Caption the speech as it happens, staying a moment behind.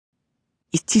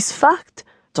It is fact.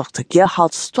 Dr.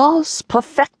 Gerhard Strauss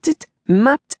perfected,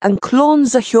 mapped, and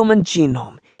cloned the human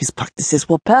genome. His practices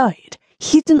were buried,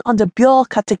 hidden under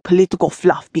bureaucratic political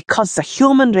fluff because the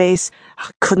human race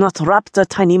could not wrap their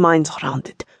tiny minds around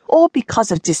it, or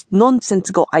because of this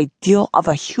nonsensical ideal of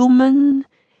a human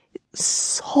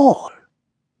soul.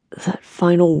 That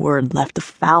final word left a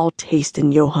foul taste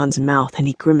in Johann's mouth, and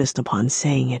he grimaced upon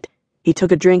saying it. He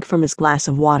took a drink from his glass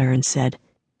of water and said,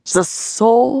 "The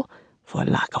soul, for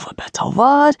lack of a better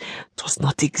word, does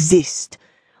not exist.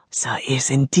 There is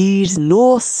indeed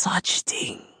no such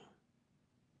thing."